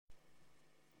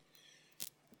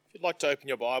If you'd like to open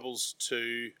your Bibles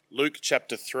to Luke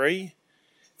chapter 3,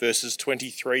 verses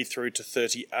 23 through to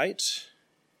 38.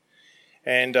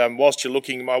 And whilst you're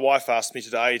looking, my wife asked me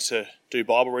today to do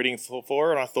Bible reading for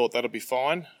her, and I thought that'll be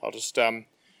fine. I'll just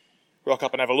rock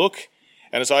up and have a look.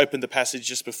 And as I opened the passage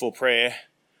just before prayer,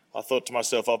 I thought to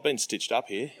myself, I've been stitched up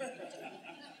here.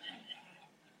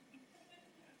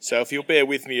 So if you'll bear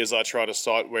with me as I try to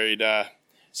sight read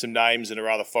some names in a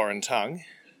rather foreign tongue.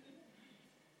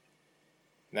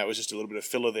 And that was just a little bit of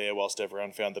filler there whilst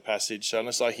everyone found the passage. So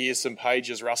unless I hear some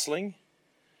pages rustling,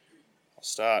 I'll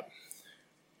start.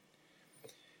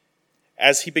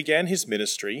 As he began his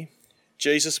ministry,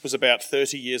 Jesus was about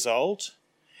 30 years old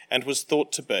and was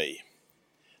thought to be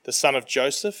the son of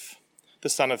Joseph, the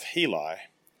son of Heli,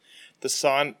 the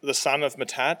son of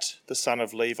Matthat, the son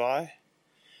of Levi,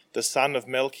 the son of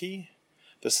Melchi,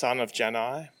 the son of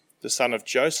Janai, the son of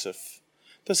Joseph,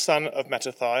 the son of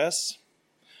Mattathias,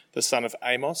 the son of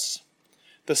Amos,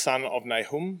 the son of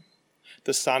Nahum,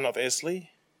 the son of Esli,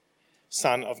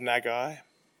 son of Nagai,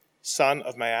 son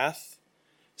of Maath,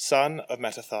 son of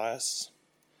Mattathias,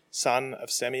 son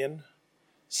of Simeon,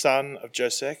 son of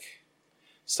Josech,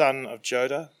 son of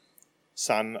Joda,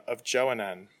 son of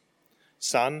Joanan,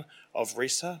 son of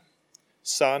Risa,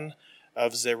 son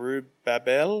of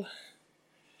Zerubbabel,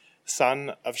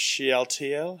 son of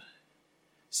Shealtiel,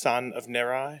 son of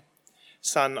Neri,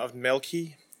 son of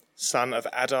Melchi, son of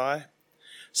Adai,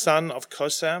 son of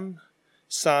Kosam,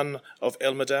 son of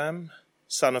Elmadam,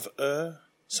 son of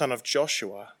son of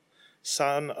Joshua,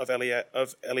 son of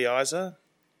Eliezer,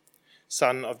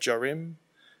 son of Jorim,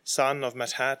 son of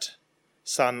Matthat,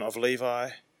 son of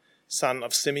Levi, son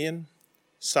of Simeon,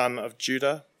 son of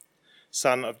Judah,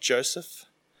 son of Joseph,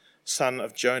 son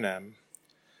of Jonam,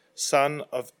 son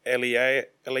of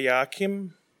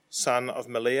Eliakim, son of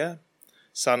Meliah,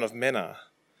 son of Menah,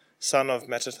 son of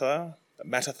Mattatha,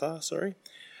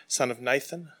 son of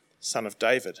Nathan, son of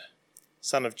David,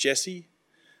 son of Jesse,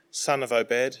 son of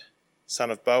Obed, son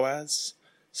of Boaz,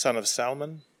 son of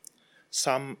Salmon,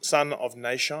 son of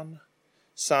Nashon,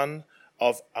 son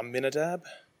of Amminadab,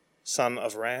 son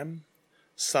of Ram,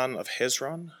 son of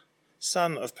Hezron,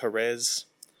 son of Perez,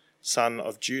 son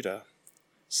of Judah,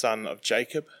 son of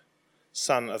Jacob,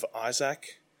 son of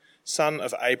Isaac, son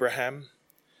of Abraham,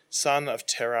 son of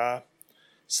Terah,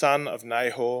 son of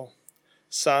Nahor,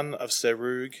 son of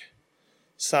Serug,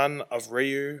 son of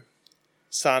Reu,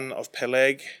 son of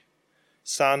Peleg,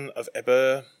 son of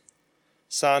Eber,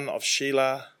 son of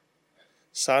Shelah,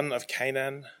 son of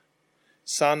Canaan,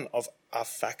 son of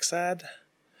Arphaxad,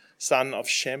 son of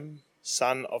Shem,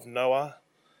 son of Noah,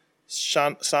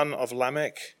 son of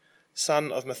Lamech, son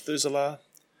of Methuselah,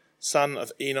 son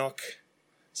of Enoch,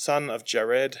 son of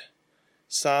Jared,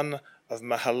 son of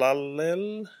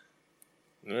Mahalalel,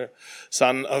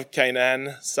 son of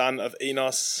Canaan, son of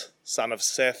Enos, son of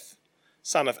Seth,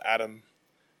 son of Adam,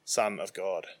 son of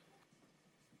God.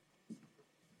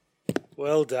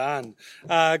 Well done.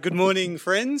 Good morning,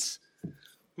 friends.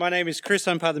 My name is Chris.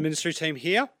 I'm part of the ministry team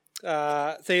here.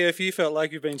 Theo, if you felt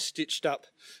like you've been stitched up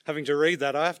having to read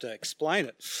that, I have to explain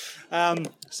it.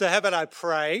 So how about I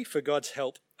pray for God's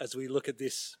help as we look at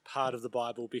this part of the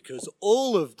Bible, because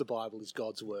all of the Bible is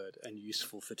God's word and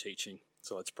useful for teaching.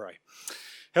 So let's pray.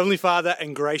 Heavenly Father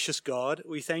and gracious God,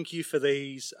 we thank you for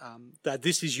these, that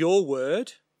this is your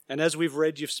word, and as we've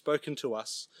read, you've spoken to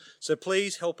us. So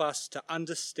please help us to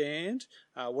understand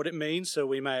what it means so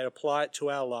we may apply it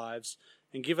to our lives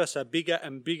and give us a bigger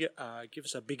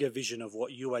vision of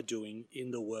what you are doing in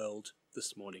the world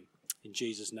this morning. In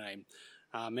Jesus' name,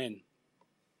 amen.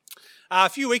 A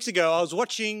few weeks ago, I was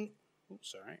watching...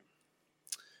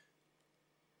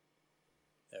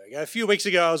 A few weeks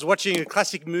ago, I was watching a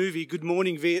classic movie, Good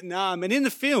Morning Vietnam, and in the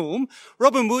film,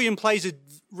 Robin Williams plays a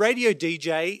radio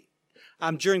DJ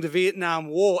during the Vietnam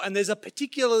War, and there's a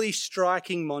particularly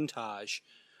striking montage.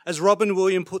 As Robin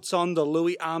Williams puts on the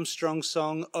Louis Armstrong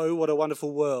song, "Oh, What a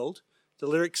Wonderful World," the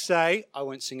lyrics say, I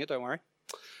won't sing it, don't worry,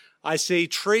 "I see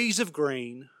trees of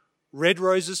green, red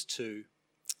roses too.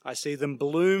 I see them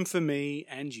bloom for me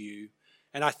and you,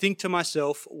 and I think to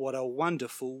myself, what a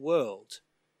wonderful world."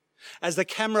 As the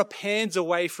camera pans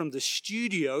away from the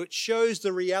studio, it shows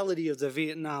the reality of the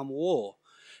Vietnam War.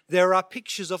 There are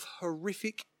pictures of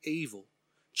horrific evil,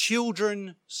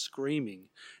 children screaming,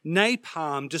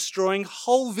 napalm destroying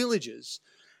whole villages,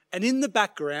 and in the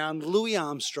background, Louis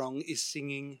Armstrong is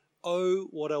singing, "Oh,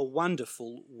 what a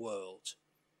wonderful world."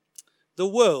 The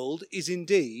world is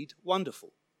indeed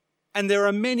wonderful, and there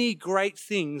are many great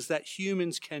things that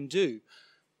humans can do.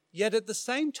 Yet at the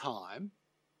same time,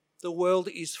 the world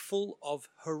is full of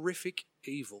horrific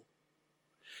evil.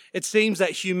 It seems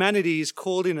that humanity is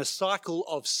caught in a cycle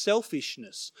of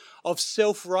selfishness, of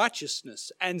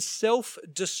self-righteousness, and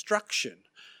self-destruction.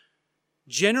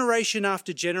 Generation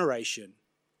after generation,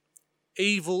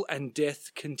 evil and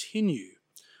death continue,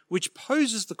 which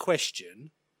poses the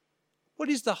question, what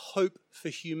is the hope for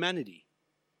humanity?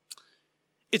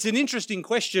 It's an interesting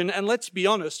question, and let's be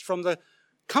honest, from the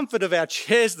comfort of our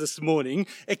chairs this morning,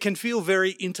 it can feel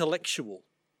very intellectual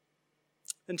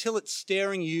until it's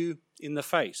staring you in the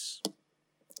face.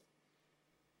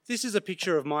 This is a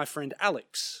picture of my friend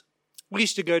Alex. We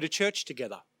used to go to church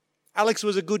together. Alex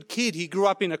was a good kid. He grew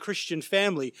up in a Christian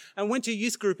family and went to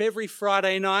youth group every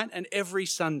Friday night and every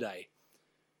Sunday.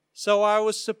 So I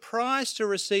was surprised to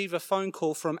receive a phone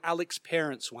call from Alex's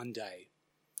parents one day.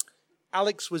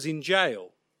 Alex was in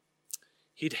jail.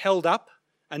 He'd held up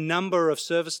a number of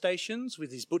service stations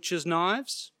with his butcher's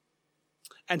knives,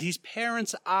 and his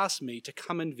parents asked me to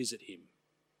come and visit him.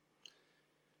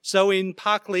 So in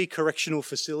Parklea Correctional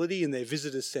Facility in their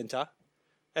visitor centre,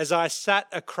 as I sat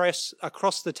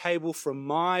across the table from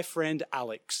my friend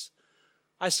Alex,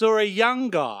 I saw a young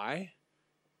guy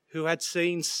who had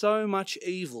seen so much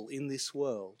evil in this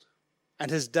world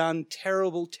and has done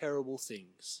terrible, terrible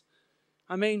things.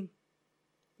 I mean,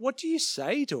 what do you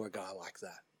say to a guy like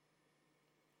that?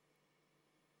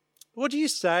 What do you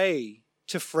say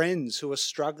to friends who are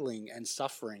struggling and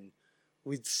suffering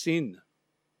with sin?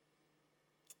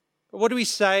 What do we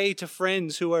say to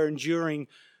friends who are enduring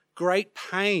great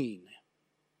pain?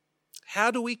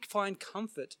 How do we find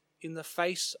comfort in the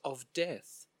face of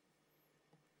death?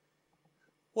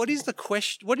 What is the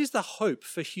question? What is the hope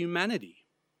for humanity?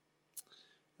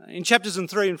 In chapters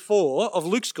 3 and 4 of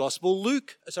Luke's Gospel,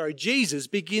 Jesus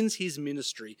begins his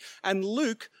ministry, and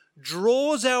Luke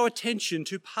draws our attention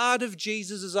to part of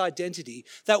Jesus' identity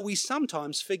that we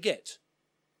sometimes forget,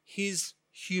 his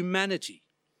humanity.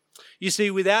 You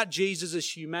see, without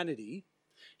Jesus' humanity,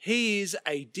 he is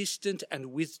a distant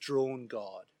and withdrawn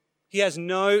God. He has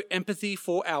no empathy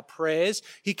for our prayers.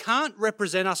 He can't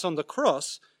represent us on the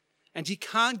cross, and he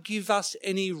can't give us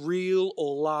any real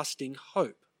or lasting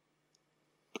hope.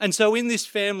 And so in this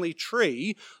family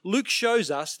tree, Luke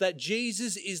shows us that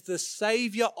Jesus is the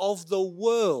Saviour of the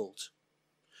world,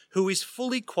 who is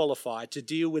fully qualified to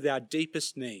deal with our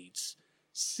deepest needs,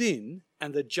 sin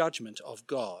and the judgment of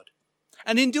God.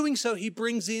 And in doing so, he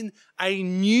brings in a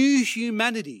new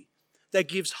humanity that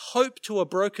gives hope to a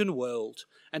broken world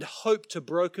and hope to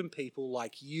broken people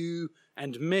like you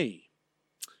and me.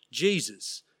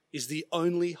 Jesus is the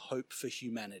only hope for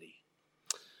humanity.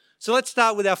 So let's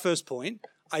start with our first point,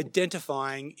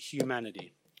 identifying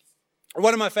humanity.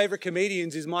 One of my favourite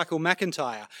comedians is Michael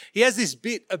McIntyre. He has this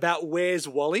bit about Where's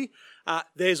Wally?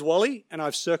 There's Wally, and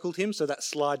I've circled him so that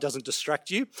slide doesn't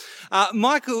distract you.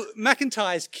 Michael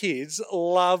McIntyre's kids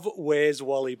love Where's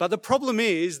Wally, but the problem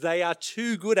is they are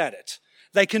too good at it.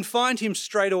 They can find him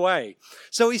straight away.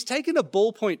 So he's taken a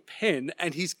ballpoint pen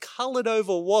and he's coloured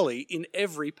over Wally in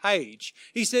every page.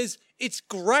 He says, it's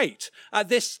great.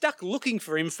 They're stuck looking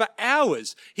for him for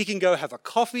hours. He can go have a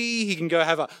coffee. He can go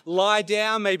have a lie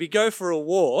down, maybe go for a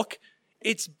walk.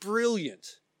 It's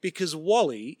brilliant because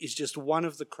Wally is just one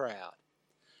of the crowd.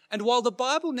 And while the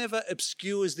Bible never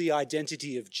obscures the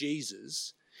identity of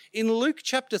Jesus, in Luke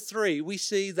chapter 3, we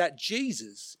see that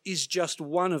Jesus is just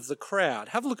one of the crowd.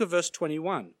 Have a look at verse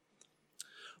 21.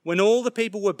 When all the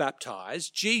people were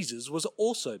baptized, Jesus was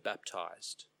also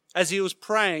baptized. As he was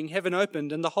praying, heaven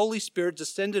opened and the Holy Spirit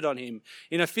descended on him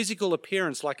in a physical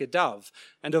appearance like a dove,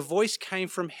 and a voice came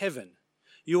from heaven.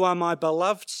 You are my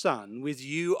beloved Son, with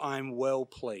you I am well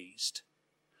pleased.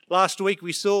 Last week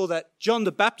we saw that John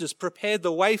the Baptist prepared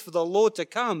the way for the Lord to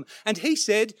come, and he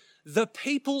said, the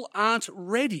people aren't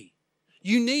ready.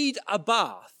 You need a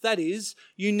bath. That is,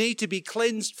 you need to be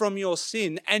cleansed from your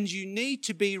sin and you need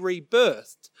to be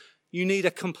rebirthed. You need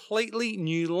a completely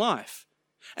new life.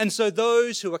 And so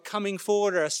those who are coming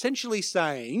forward are essentially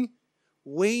saying,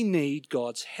 we need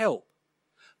God's help.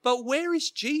 But where is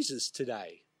Jesus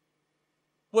today?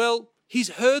 Well, he's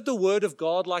heard the word of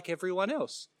God like everyone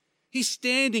else. He's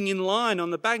standing in line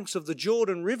on the banks of the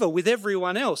Jordan River with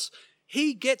everyone else.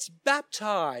 He gets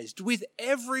baptized with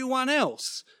everyone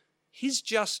else. He's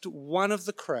just one of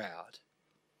the crowd.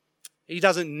 He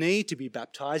doesn't need to be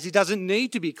baptized. He doesn't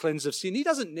need to be cleansed of sin. He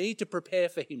doesn't need to prepare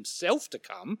for himself to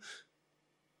come.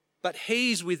 But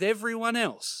he's with everyone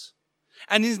else.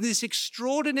 And in this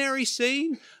extraordinary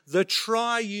scene, the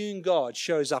triune God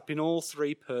shows up in all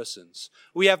three persons.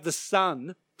 We have the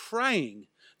Son praying,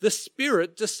 the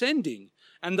Spirit descending,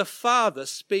 and the Father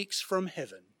speaks from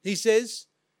heaven. He says,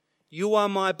 you are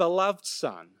my beloved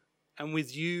Son, and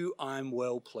with you I am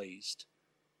well pleased.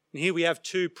 And here we have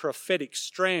two prophetic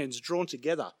strands drawn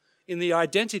together in the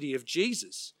identity of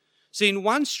Jesus. See, in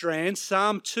one strand,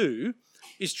 Psalm 2,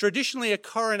 is traditionally a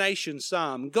coronation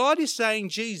psalm. God is saying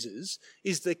Jesus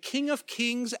is the King of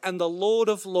Kings and the Lord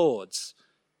of Lords.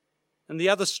 And the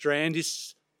other strand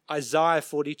is Isaiah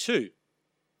 42.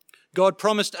 God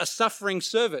promised a suffering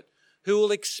servant who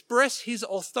will express his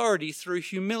authority through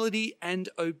humility and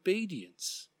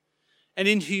obedience. And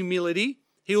in humility,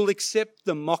 he will accept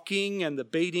the mocking and the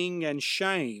beating and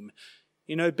shame.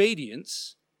 In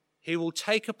obedience, he will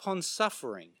take upon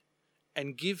suffering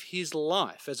and give his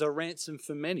life as a ransom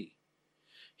for many.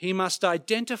 He must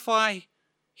identify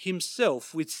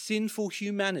himself with sinful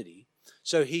humanity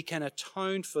so he can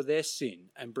atone for their sin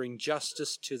and bring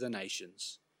justice to the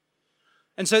nations.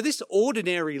 And so this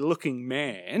ordinary-looking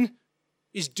man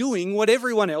is doing what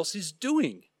everyone else is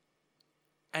doing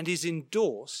and is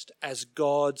endorsed as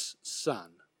God's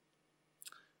son.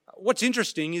 What's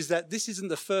interesting is that this isn't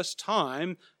the first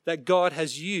time that God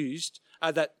has used,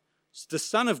 that the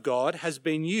Son of God has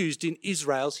been used in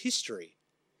Israel's history.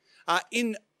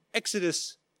 In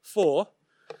Exodus 4,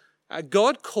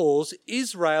 God calls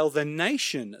Israel the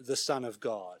nation the Son of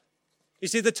God. You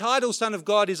see, the title Son of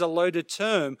God is a loaded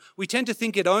term. We tend to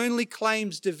think it only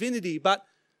claims divinity, but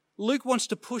Luke wants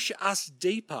to push us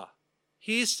deeper.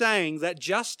 He is saying that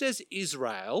just as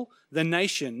Israel, the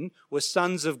nation, were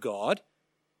sons of God,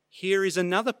 here is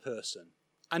another person,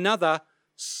 another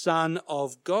Son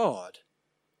of God.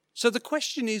 So the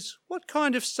question is, what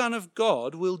kind of Son of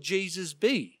God will Jesus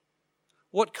be?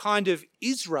 What kind of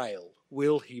Israel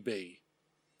will he be?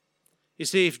 You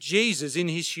see, if Jesus in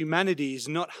his humanity is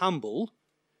not humble,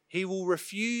 he will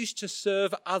refuse to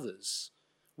serve others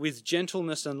with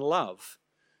gentleness and love.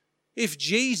 If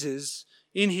Jesus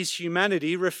in his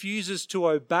humanity refuses to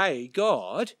obey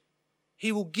God,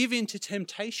 he will give in to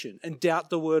temptation and doubt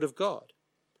the word of God.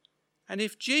 And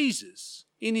if Jesus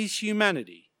in his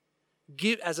humanity,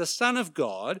 as a Son of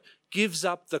God, gives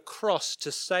up the cross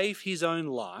to save his own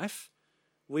life,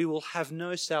 we will have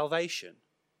no salvation.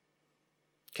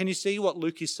 Can you see what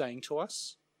Luke is saying to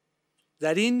us?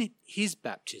 That in his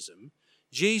baptism,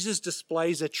 Jesus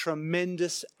displays a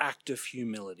tremendous act of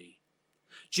humility.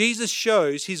 Jesus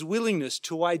shows his willingness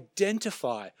to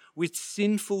identify with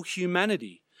sinful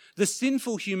humanity, the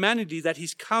sinful humanity that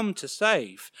he's come to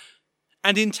save.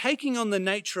 And in taking on the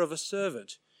nature of a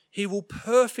servant, he will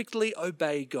perfectly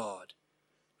obey God,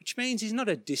 which means he's not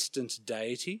a distant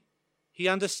deity. He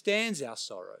understands our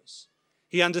sorrows.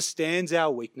 He understands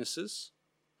our weaknesses.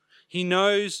 He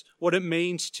knows what it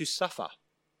means to suffer,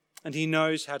 and he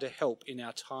knows how to help in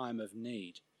our time of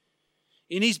need.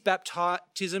 In his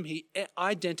baptism, he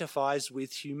identifies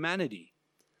with humanity.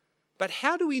 But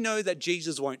how do we know that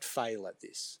Jesus won't fail at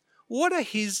this? What are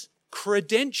his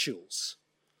credentials?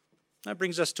 That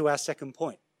brings us to our second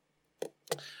point.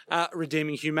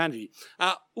 Redeeming humanity.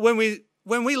 When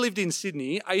we lived in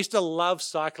Sydney, I used to love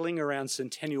cycling around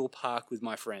Centennial Park with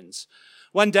my friends.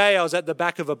 One day I was at the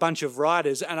back of a bunch of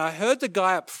riders and I heard the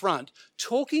guy up front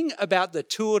talking about the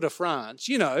Tour de France,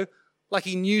 like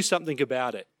he knew something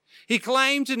about it. He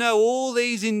claimed to know all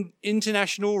these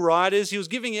international riders. He was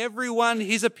giving everyone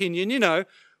his opinion,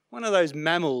 one of those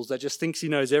mammals that just thinks he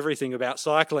knows everything about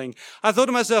cycling. I thought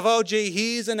to myself, oh gee,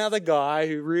 here's another guy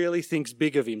who really thinks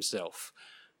big of himself.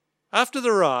 After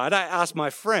the ride, I asked my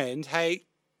friend,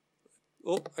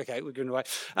 we're going away.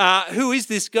 Who is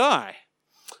this guy?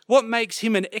 What makes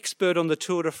him an expert on the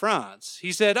Tour de France?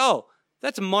 He said,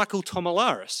 that's Michael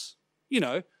Tomalaris.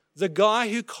 The guy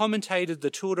who commentated the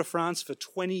Tour de France for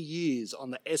 20 years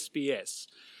on the SBS.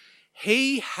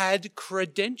 He had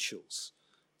credentials.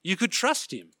 You could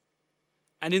trust him.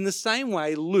 And in the same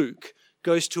way, Luke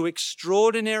goes to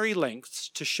extraordinary lengths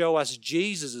to show us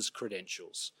Jesus'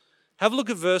 credentials. Have a look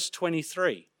at verse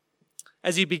 23.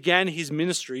 As he began his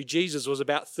ministry, Jesus was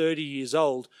about 30 years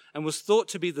old and was thought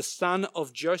to be the son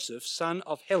of Joseph, son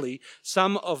of Heli,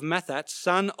 son of Mathat,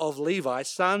 son of Levi,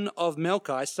 son of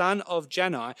Melchi, son of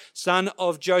Janai, son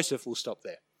of Joseph. We'll stop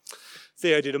there.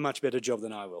 Theo did a much better job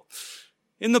than I will.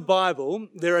 In the Bible,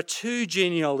 there are two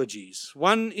genealogies,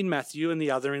 one in Matthew and the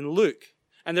other in Luke.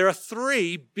 And there are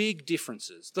three big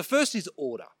differences. The first is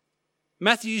order.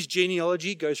 Matthew's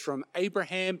genealogy goes from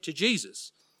Abraham to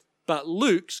Jesus, but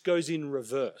Luke's goes in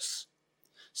reverse.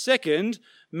 Second,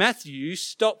 Matthew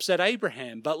stops at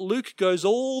Abraham, but Luke goes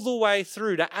all the way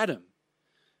through to Adam.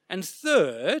 And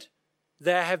third,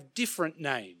 they have different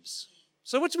names.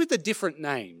 So what's with the different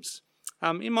names?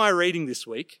 In my reading this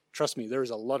week, trust me, there is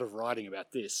a lot of writing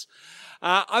about this.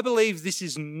 I believe this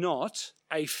is not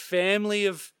a family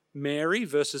of Mary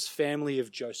versus family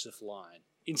of Joseph line.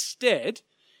 Instead,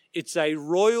 It's a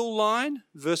royal line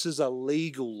versus a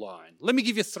legal line. Let me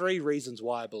give you 3 reasons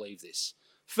why I believe this.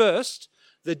 First,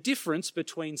 the difference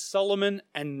between Solomon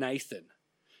and Nathan.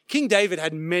 King David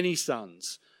had many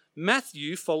sons.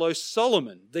 Matthew follows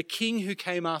Solomon, the king who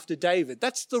came after David.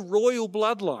 That's the royal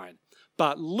bloodline.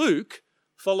 But Luke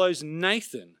follows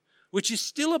Nathan, which is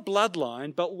still a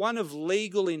bloodline, but one of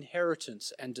legal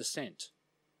inheritance and descent.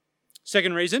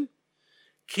 Second reason,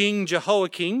 King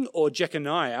Jehoiakim or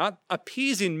Jeconiah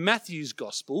appears in Matthew's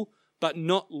gospel, but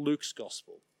not Luke's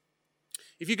gospel.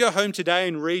 If you go home today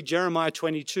and read Jeremiah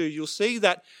 22, you'll see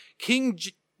that King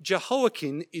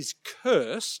Jehoiakim is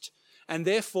cursed and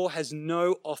therefore has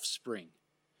no offspring.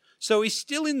 So he's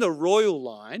still in the royal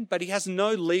line, but he has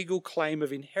no legal claim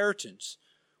of inheritance,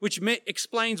 which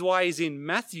explains why he's in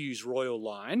Matthew's royal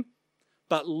line,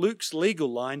 but Luke's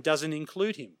legal line doesn't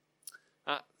include him.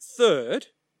 Third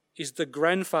is the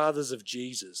grandfathers of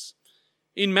Jesus.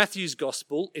 In Matthew's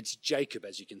gospel, it's Jacob,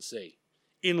 as you can see.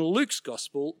 In Luke's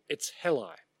gospel, it's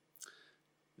Heli.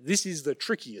 This is the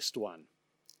trickiest one,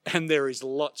 and there is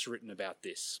lots written about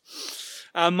this.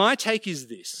 My take is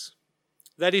this,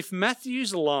 that if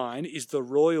Matthew's line is the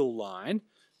royal line,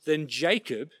 then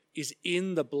Jacob is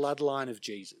in the bloodline of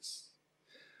Jesus,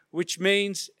 which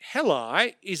means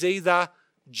Heli is either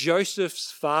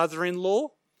Joseph's father-in-law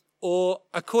or,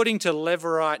 according to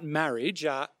Levirate marriage,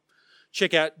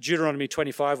 check out Deuteronomy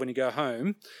 25 when you go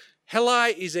home,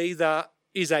 Heli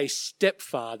is a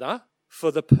stepfather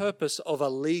for the purpose of a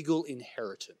legal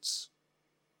inheritance.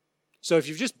 So if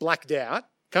you've just blacked out,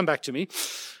 come back to me.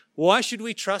 Why should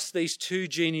we trust these 2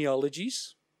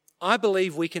 genealogies? I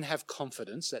believe we can have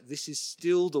confidence that this is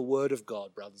still the word of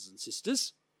God, brothers and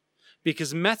sisters,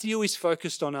 because Matthew is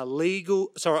focused on a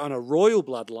royal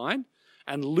bloodline,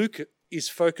 and Luke is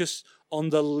focused on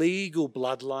the legal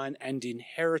bloodline and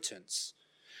inheritance.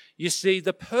 You see,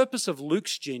 the purpose of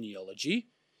Luke's genealogy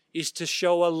is to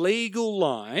show a legal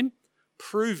line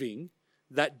proving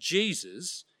that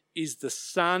Jesus is the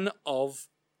son of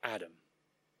Adam.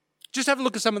 Just have a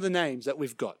look at some of the names that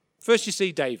we've got. First, you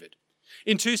see David.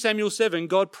 In 2 Samuel 7,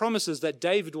 God promises that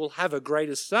David will have a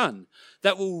greater son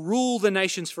that will rule the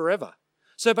nations forever.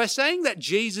 So by saying that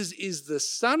Jesus is the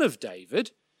son of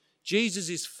David, Jesus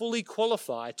is fully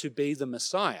qualified to be the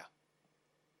Messiah.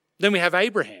 Then we have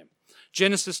Abraham.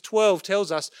 Genesis 12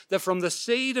 tells us that from the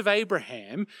seed of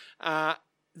Abraham,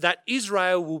 that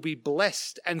Israel will be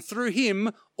blessed, and through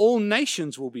him, all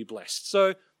nations will be blessed.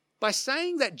 So by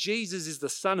saying that Jesus is the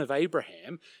son of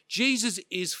Abraham, Jesus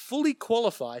is fully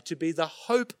qualified to be the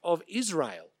hope of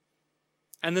Israel.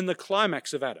 And then the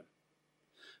climax of Adam.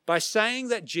 By saying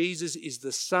that Jesus is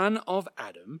the son of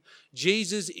Adam,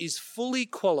 Jesus is fully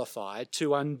qualified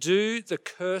to undo the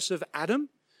curse of Adam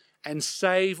and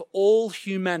save all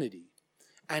humanity.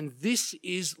 And this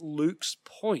is Luke's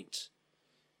point.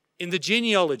 In the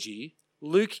genealogy,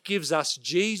 Luke gives us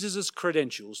Jesus'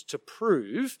 credentials to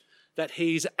prove that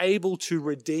he is able to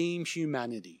redeem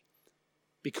humanity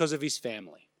because of his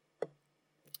family.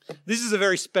 This is a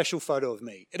very special photo of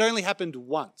me. It only happened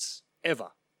once,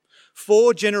 ever.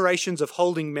 4 generations of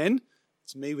holding men,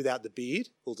 it's me without the beard,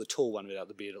 or the tall one without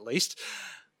the beard at least,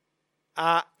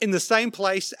 in the same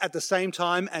place at the same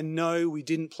time, and no, we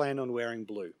didn't plan on wearing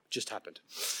blue. Just happened.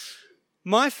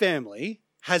 My family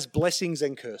has blessings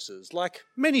and curses, like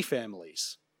many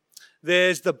families.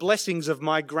 There's the blessings of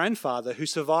my grandfather who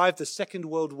survived the Second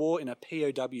World War in a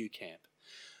POW camp.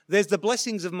 There's the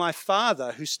blessings of my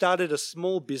father who started a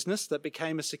small business that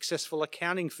became a successful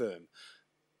accounting firm.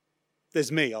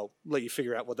 There's me, I'll let you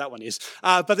figure out what that one is.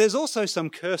 But there's also some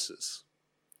curses.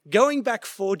 Going back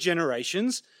 4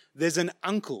 generations, there's an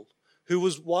uncle who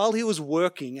while he was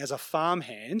working as a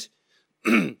farmhand,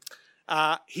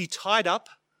 he tied up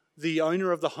the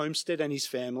owner of the homestead and his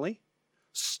family,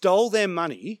 stole their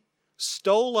money,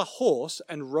 stole a horse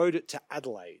and rode it to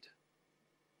Adelaide.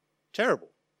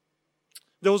 Terrible.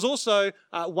 There was also,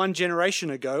 1 generation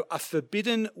ago, a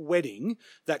forbidden wedding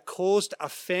that caused a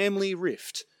family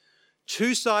rift.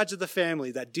 2 sides of the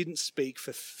family that didn't speak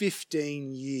for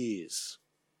 15 years.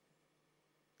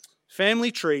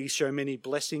 Family trees show many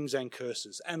blessings and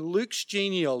curses, and Luke's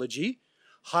genealogy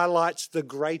highlights the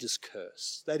greatest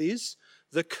curse, that is,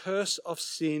 the curse of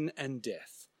sin and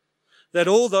death. That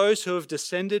all those who have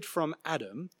descended from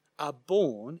Adam are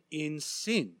born in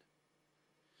sin.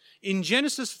 In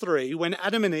Genesis 3, when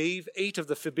Adam and Eve eat of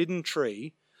the forbidden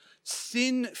tree,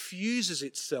 sin fuses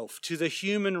itself to the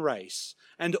human race,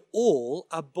 and all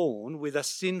are born with a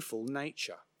sinful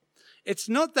nature. It's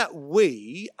not that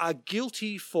we are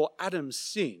guilty for Adam's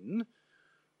sin,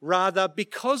 rather,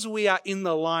 because we are in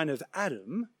the line of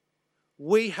Adam,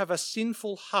 we have a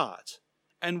sinful heart,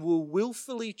 and will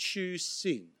willfully choose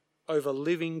sin over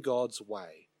living God's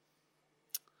way.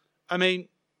 I mean,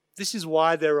 this is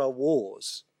why there are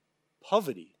wars,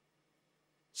 poverty,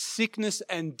 sickness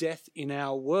and death in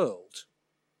our world.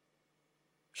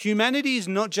 Humanity is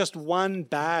not just one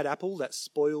bad apple that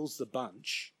spoils the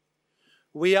bunch.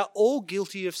 We are all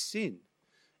guilty of sin,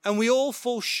 and we all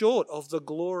fall short of the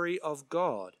glory of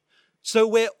God. So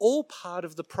we're all part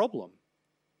of the problem.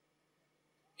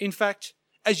 In fact,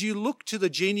 as you look to the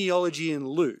genealogy in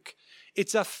Luke,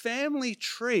 it's a family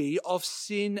tree of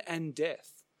sin and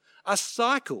death, a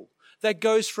cycle that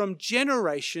goes from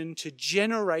generation to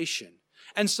generation.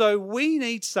 And so we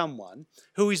need someone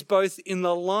who is both in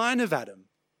the line of Adam,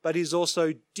 but is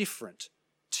also different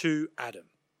to Adam.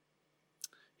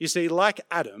 You see, like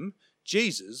Adam,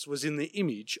 Jesus was in the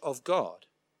image of God.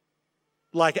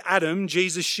 Like Adam,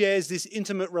 Jesus shares this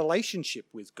intimate relationship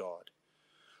with God.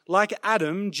 Like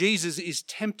Adam, Jesus is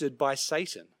tempted by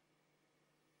Satan.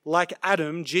 Like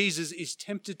Adam, Jesus is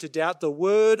tempted to doubt the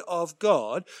word of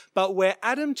God, but where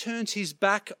Adam turns his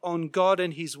back on God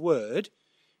and his word,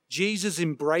 Jesus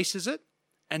embraces it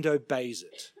and obeys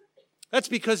it. That's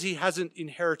because he hasn't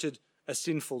inherited a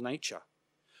sinful nature.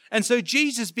 And so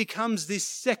Jesus becomes this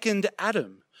second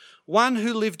Adam, one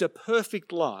who lived a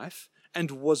perfect life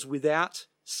and was without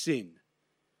sin.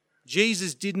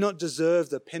 Jesus did not deserve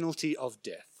the penalty of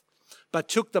death, but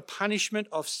took the punishment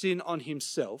of sin on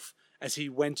himself as he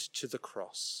went to the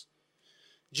cross.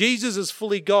 Jesus, as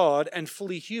fully God and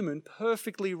fully human,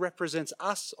 perfectly represents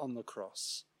us on the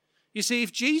cross. You see,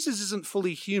 if Jesus isn't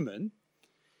fully human,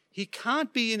 he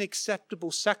can't be an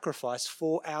acceptable sacrifice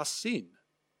for our sin.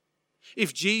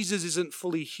 If Jesus isn't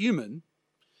fully human,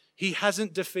 he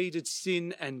hasn't defeated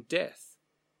sin and death.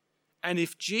 And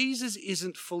if Jesus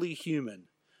isn't fully human,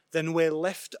 then we're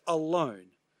left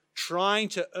alone, trying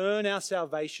to earn our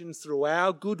salvation through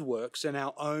our good works and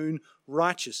our own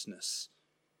righteousness.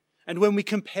 And when we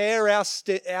compare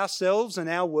ourselves and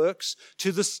our works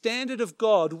to the standard of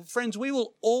God, friends, we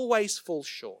will always fall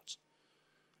short.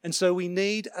 And so we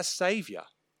need a Saviour.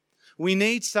 We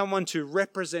need someone to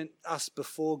represent us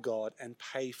before God and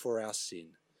pay for our sin.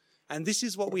 And this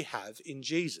is what we have in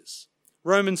Jesus.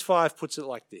 Romans 5 puts it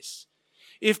like this: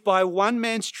 if by one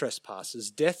man's trespasses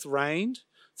death reigned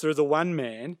through the one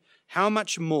man, how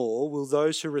much more will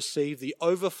those who receive the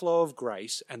overflow of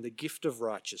grace and the gift of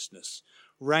righteousness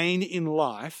reign in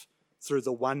life through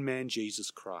the one man,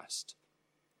 Jesus Christ?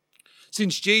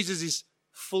 Since Jesus is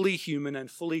fully human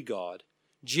and fully God,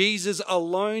 Jesus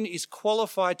alone is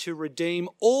qualified to redeem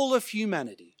all of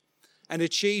humanity and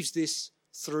achieves this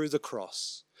through the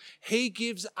cross. He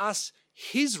gives us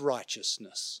his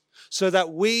righteousness so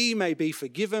that we may be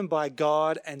forgiven by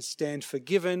God and stand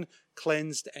forgiven,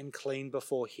 cleansed, and clean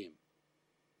before him.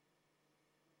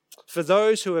 For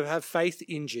those who have faith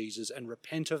in Jesus and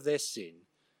repent of their sin,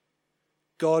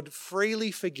 God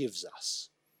freely forgives us,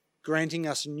 granting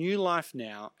us new life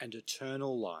now and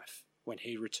eternal life when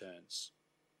he returns.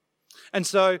 And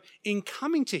so, in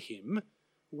coming to him,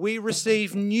 we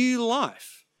receive new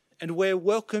life and we're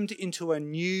welcomed into a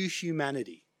new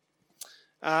humanity.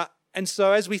 And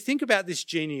so as we think about this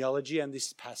genealogy and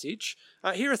this passage,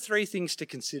 here are three things to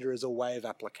consider as a way of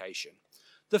application.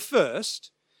 The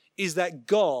first is that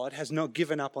God has not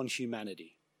given up on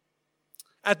humanity.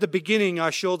 At the beginning, I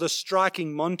saw the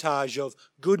striking montage of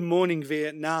Good Morning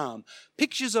Vietnam,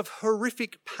 pictures of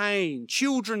horrific pain,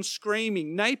 children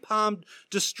screaming, napalm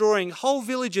destroying whole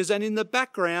villages, and in the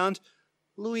background,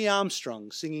 Louis Armstrong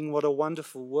singing What a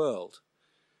Wonderful World.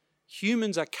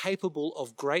 Humans are capable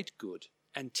of great good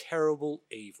and terrible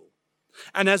evil.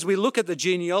 And as we look at the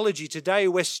genealogy today,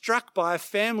 we're struck by a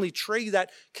family tree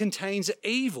that contains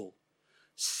evil,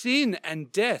 sin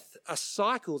and death, a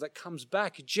cycle that comes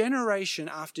back generation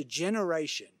after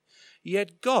generation.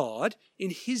 Yet God,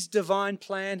 in his divine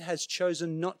plan, has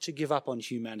chosen not to give up on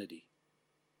humanity.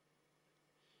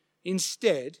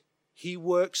 Instead, he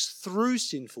works through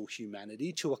sinful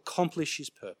humanity to accomplish his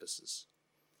purposes.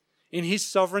 In his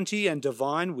sovereignty and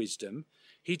divine wisdom,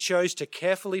 he chose to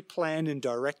carefully plan and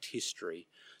direct history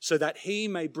so that he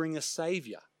may bring a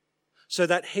Saviour, so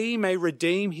that he may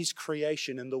redeem his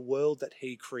creation and the world that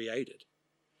he created.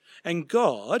 And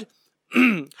God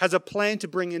has a plan to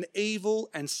bring an evil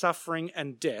and suffering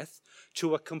and death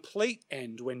to a complete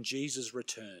end when Jesus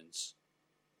returns.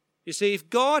 You see, if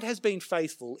God has been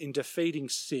faithful in defeating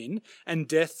sin and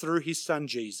death through his Son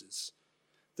Jesus,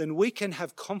 then we can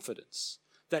have confidence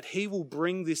that he will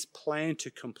bring this plan to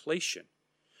completion.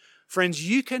 Friends,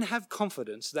 you can have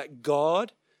confidence that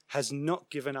God has not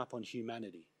given up on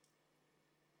humanity.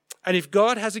 And if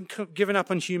God hasn't given up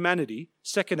on humanity,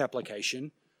 second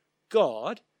application,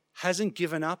 God hasn't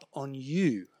given up on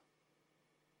you.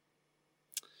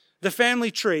 The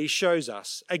family tree shows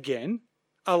us, again,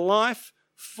 a life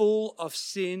full of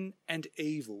sin and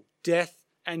evil, death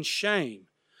and shame.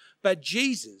 But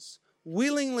Jesus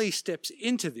willingly steps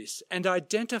into this and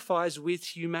identifies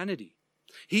with humanity.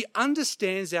 He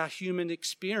understands our human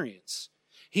experience.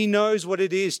 He knows what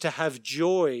it is to have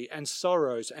joy and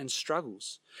sorrows and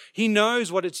struggles. He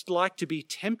knows what it's like to be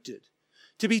tempted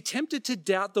to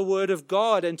doubt the word of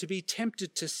God and to be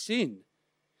tempted to sin.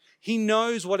 He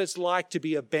knows what it's like to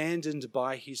be abandoned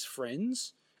by his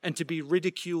friends and to be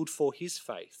ridiculed for his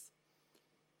faith.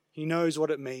 He knows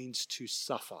what it means to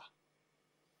suffer.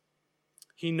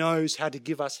 He knows how to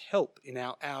give us help in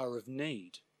our hour of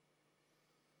need.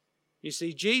 You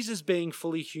see, Jesus being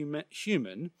fully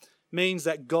human means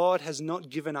that God has not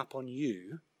given up on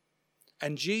you,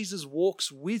 and Jesus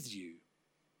walks with you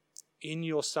in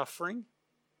your suffering,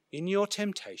 in your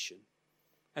temptation,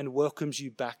 and welcomes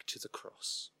you back to the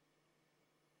cross.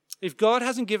 If God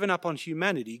hasn't given up on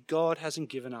humanity, God hasn't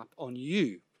given up on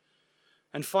you.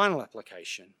 And final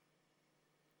application,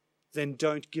 then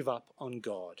don't give up on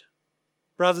God.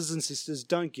 Brothers and sisters,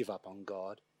 don't give up on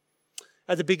God.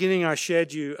 At the beginning, I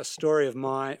shared you a story of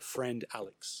my friend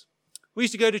Alex. We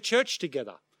used to go to church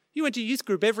together. He went to youth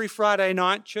group every Friday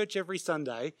night, church every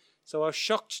Sunday, so I was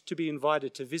shocked to be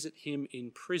invited to visit him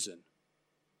in prison.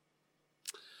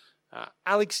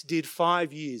 Alex did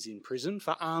 5 years in prison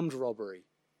for armed robbery.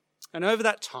 And over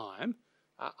that time,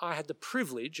 I had the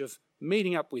privilege of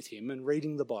meeting up with him and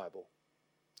reading the Bible.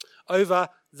 Over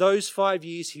those 5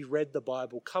 years, he read the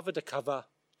Bible cover to cover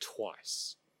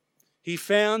twice. He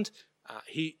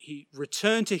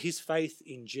returned to his faith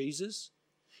in Jesus.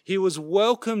 He was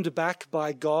welcomed back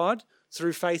by God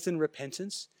through faith and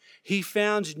repentance. He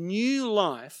found new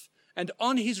life, and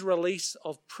on his release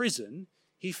of prison,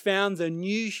 he found the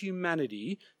new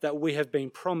humanity that we have been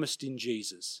promised in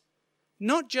Jesus.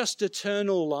 Not just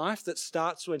eternal life that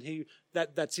starts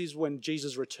when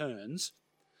Jesus returns,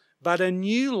 but a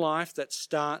new life that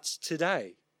starts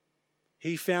today.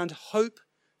 He found hope,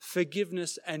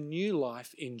 forgiveness, and new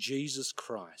life in Jesus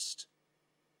Christ.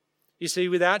 You see,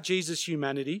 without Jesus'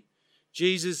 humanity,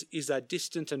 Jesus is a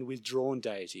distant and withdrawn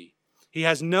deity. He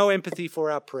has no empathy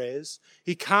for our prayers.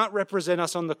 He can't represent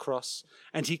us on the cross,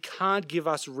 and he can't give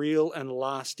us real and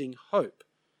lasting hope.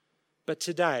 But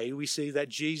today we see that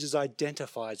Jesus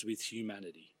identifies with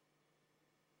humanity.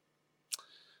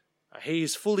 He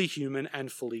is fully human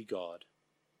and fully God.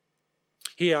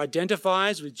 He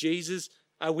identifies with Jesus,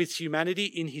 with humanity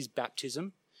in his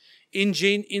baptism. In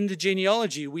the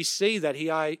genealogy, we see that he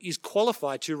is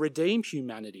qualified to redeem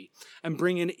humanity and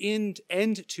bring an end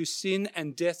to sin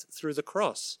and death through the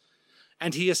cross.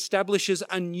 And he establishes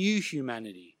a new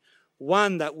humanity,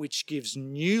 one that which gives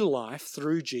new life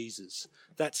through Jesus,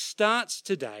 that starts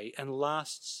today and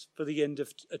lasts for the end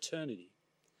of eternity,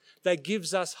 that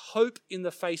gives us hope in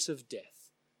the face of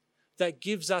death, that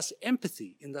gives us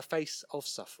empathy in the face of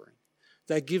suffering,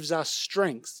 that gives us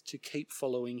strength to keep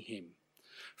following him.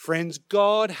 Friends,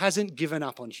 God hasn't given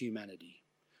up on humanity.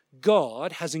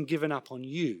 God hasn't given up on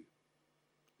you.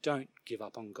 Don't give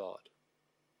up on God.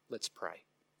 Let's pray.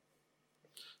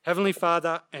 Heavenly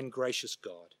Father and gracious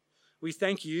God, we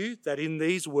thank you that in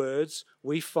these words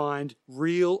we find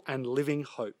real and living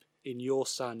hope in your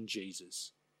Son,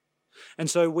 Jesus. And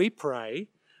so we pray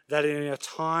that in our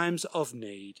times of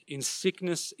need, in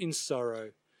sickness, in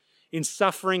sorrow, in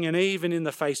suffering, and even in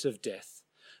the face of death,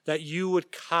 that you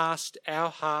would cast our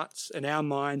hearts and our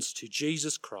minds to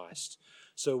Jesus Christ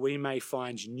so we may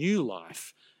find new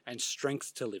life and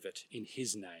strength to live it in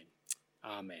his name.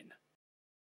 Amen.